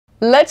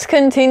Let's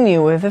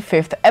continue with the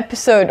 5th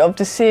episode of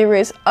the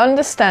series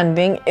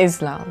Understanding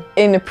Islam.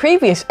 In the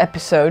previous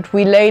episode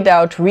we laid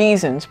out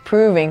reasons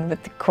proving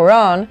that the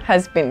Quran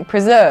has been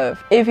preserved.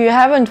 If you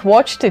haven't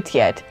watched it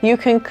yet, you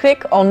can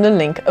click on the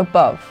link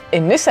above.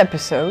 In this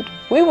episode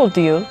we will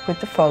deal with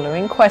the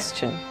following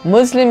question.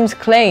 Muslims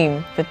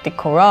claim that the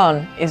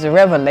Quran is a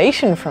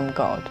revelation from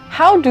God.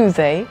 How do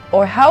they,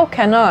 or how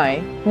can I,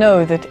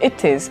 know that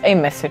it is a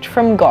message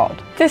from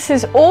God? This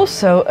is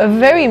also a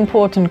very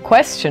important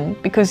question,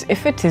 because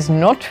if it is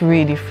not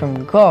really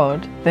from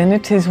God, then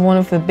it is one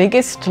of the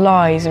biggest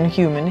lies in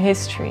human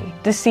history,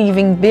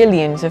 deceiving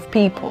billions of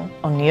people.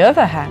 On the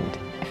other hand,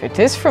 if it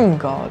is from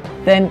God,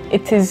 then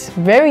it is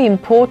very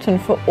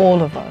important for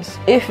all of us,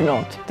 if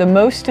not the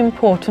most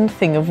important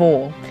thing of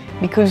all,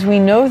 because we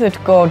know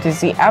that God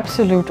is the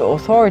absolute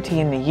authority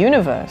in the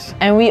universe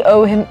and we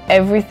owe Him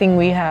everything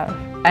we have.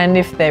 And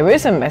if there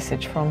is a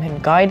message from Him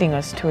guiding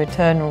us to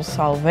eternal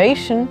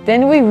salvation,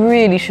 then we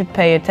really should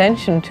pay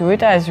attention to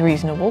it as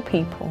reasonable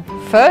people.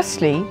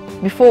 Firstly,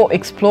 before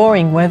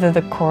exploring whether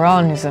the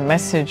Quran is a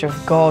message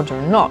of God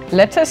or not,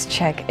 let us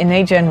check in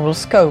a general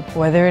scope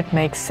whether it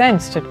makes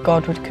sense that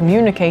God would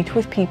communicate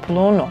with people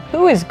or not.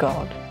 Who is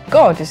God?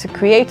 God is the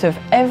creator of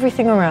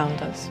everything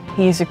around us.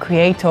 He is the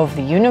creator of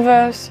the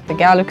universe, the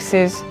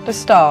galaxies, the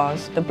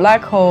stars, the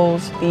black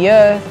holes, the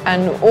earth,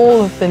 and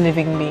all of the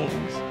living beings.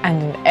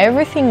 And in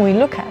everything we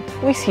look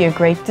at, we see a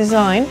great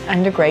design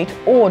and a great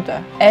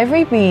order.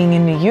 Every being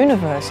in the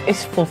universe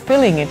is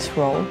fulfilling its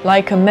role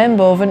like a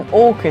member of an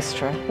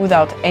orchestra,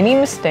 without any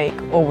mistake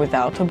or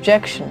without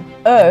objection.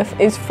 Earth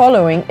is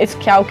following its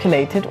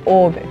calculated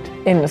orbit.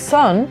 In the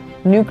Sun,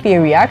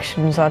 nuclear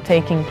reactions are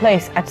taking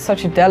place at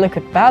such a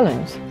delicate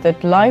balance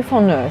that life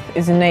on Earth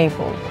is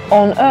enabled.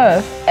 On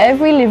Earth,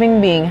 every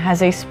living being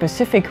has a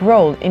specific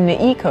role in the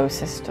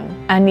ecosystem,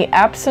 and the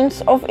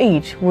absence of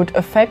each would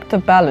affect the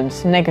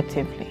balance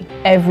negatively.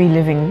 Every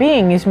living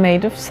being is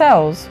made of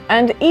cells,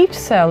 and each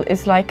cell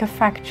is like a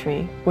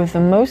factory with the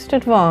most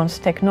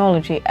advanced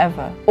technology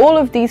ever. All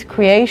of these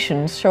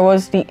creations show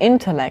us the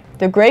intellect,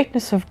 the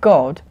greatness of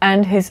God,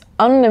 and His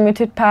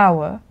unlimited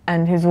power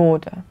and His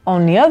order.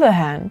 On the other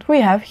hand,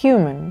 we have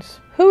humans.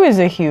 Who is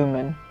a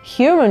human?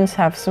 Humans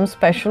have some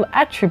special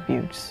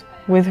attributes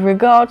with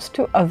regards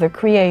to other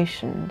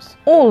creations.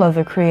 All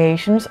other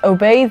creations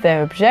obey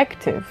their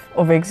objective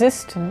of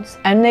existence,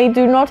 and they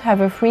do not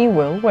have a free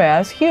will,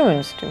 whereas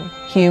humans do.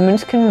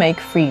 Humans can make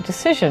free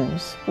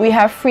decisions. We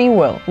have free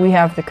will. We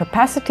have the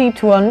capacity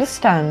to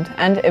understand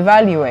and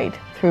evaluate,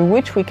 through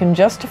which we can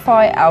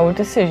justify our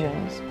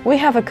decisions. We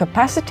have a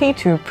capacity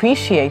to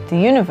appreciate the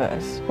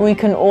universe. We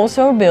can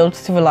also build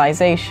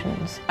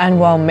civilizations. And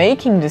while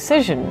making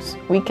decisions,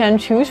 we can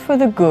choose for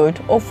the good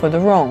or for the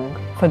wrong,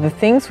 for the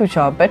things which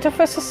are better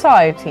for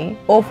society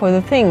or for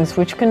the things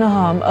which can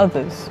harm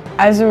others.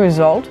 As a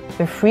result,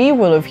 the free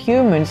will of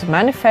humans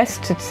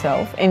manifests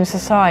itself in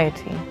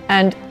society,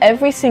 and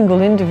every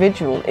single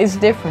individual is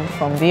different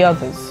from the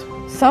others.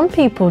 Some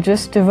people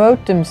just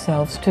devote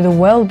themselves to the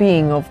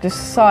well-being of the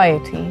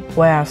society,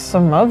 whereas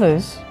some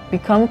others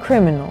become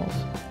criminals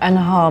and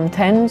harm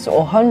tens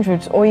or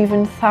hundreds or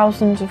even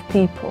thousands of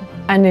people.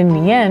 And in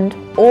the end,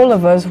 all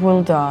of us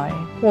will die.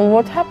 Well,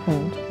 what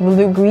happened? Will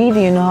the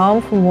greedy and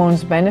harmful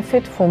ones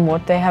benefit from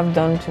what they have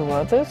done to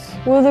others?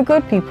 Will the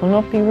good people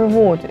not be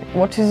rewarded?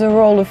 What is the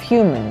role of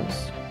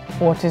humans?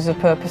 What is the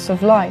purpose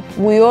of life?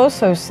 We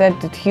also said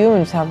that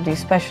humans have the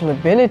special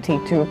ability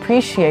to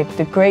appreciate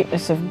the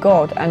greatness of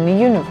God and the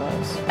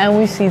universe. And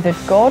we see that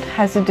God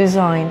has a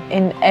design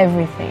in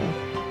everything,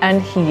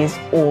 and He is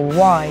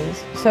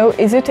all-wise. So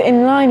is it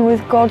in line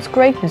with God's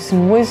greatness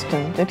and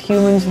wisdom that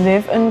humans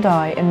live and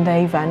die and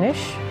they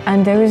vanish?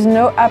 And there is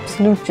no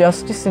absolute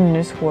justice in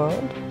this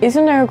world?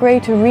 Isn't there a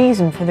greater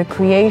reason for the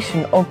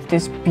creation of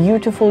this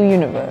beautiful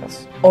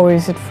universe? Or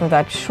is it for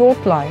that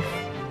short life,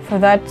 for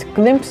that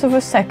glimpse of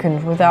a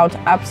second without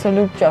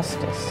absolute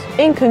justice?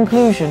 In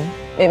conclusion,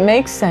 it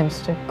makes sense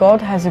that God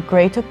has a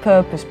greater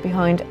purpose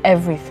behind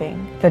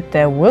everything, that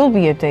there will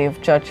be a day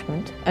of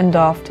judgment and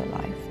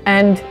afterlife.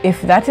 And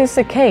if that is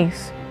the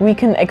case, we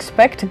can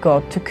expect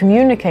God to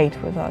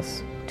communicate with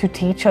us, to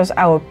teach us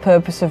our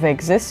purpose of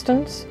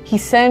existence. He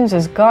sends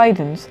us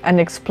guidance and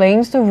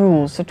explains the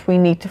rules that we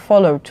need to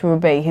follow to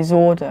obey His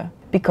order,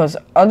 because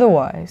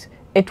otherwise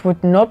it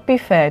would not be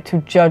fair to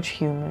judge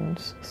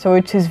humans. So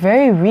it is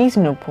very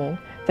reasonable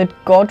that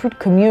God would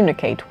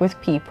communicate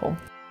with people.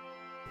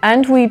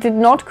 And we did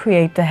not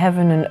create the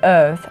heaven and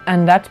earth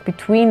and that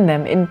between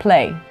them in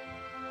play.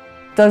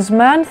 Does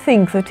man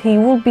think that he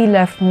will be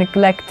left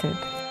neglected?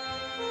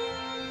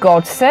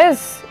 God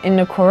says in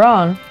the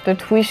Quran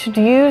that we should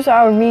use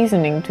our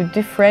reasoning to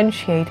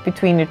differentiate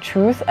between the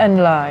truth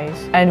and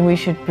lies, and we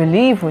should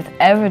believe with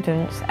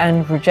evidence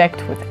and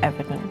reject with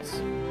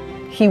evidence.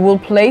 He will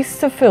place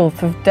the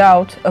filth of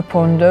doubt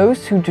upon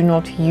those who do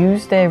not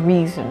use their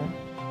reason.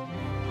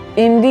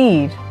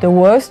 Indeed, the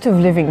worst of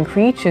living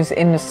creatures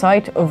in the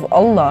sight of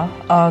Allah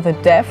are the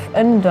deaf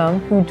and dumb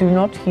who do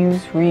not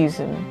use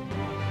reason.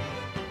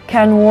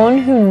 Can one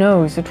who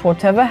knows that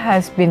whatever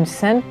has been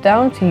sent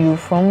down to you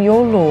from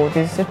your Lord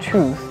is the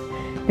truth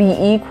be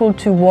equal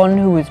to one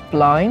who is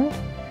blind?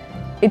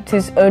 It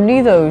is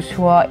only those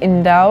who are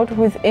endowed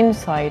with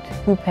insight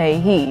who pay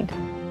heed.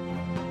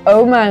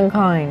 O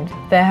mankind,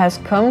 there has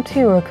come to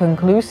you a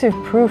conclusive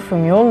proof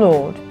from your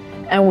Lord,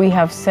 and we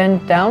have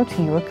sent down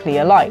to you a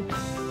clear light.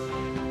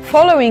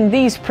 Following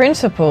these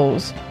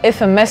principles, if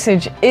a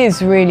message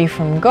is really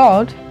from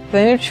God,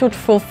 then it should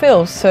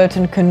fulfill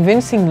certain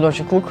convincing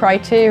logical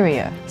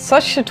criteria,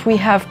 such that we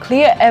have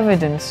clear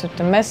evidence that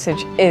the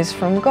message is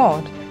from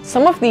God.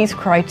 Some of these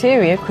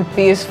criteria could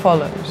be as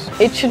follows.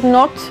 It should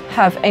not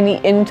have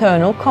any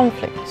internal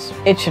conflicts.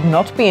 It should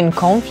not be in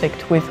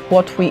conflict with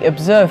what we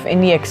observe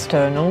in the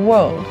external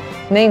world,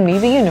 namely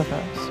the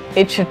universe.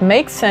 It should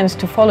make sense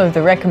to follow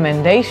the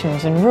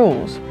recommendations and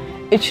rules.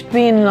 It should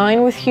be in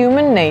line with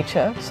human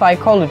nature,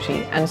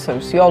 psychology, and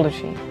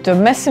sociology. The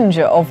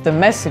messenger of the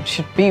message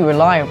should be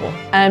reliable,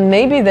 and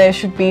maybe there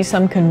should be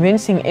some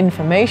convincing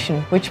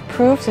information which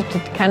proves that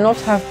it cannot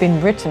have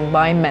been written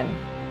by men.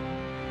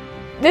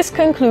 This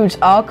concludes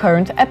our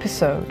current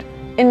episode.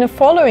 In the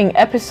following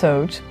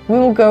episodes, we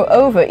will go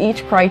over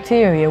each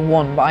criteria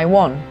one by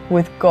one,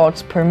 with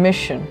God's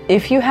permission.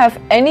 If you have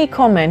any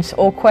comments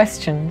or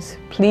questions,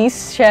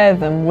 please share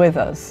them with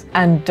us.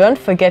 And don't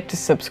forget to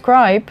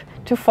subscribe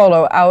to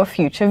follow our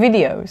future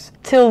videos.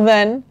 Till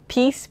then,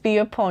 peace be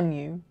upon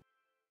you.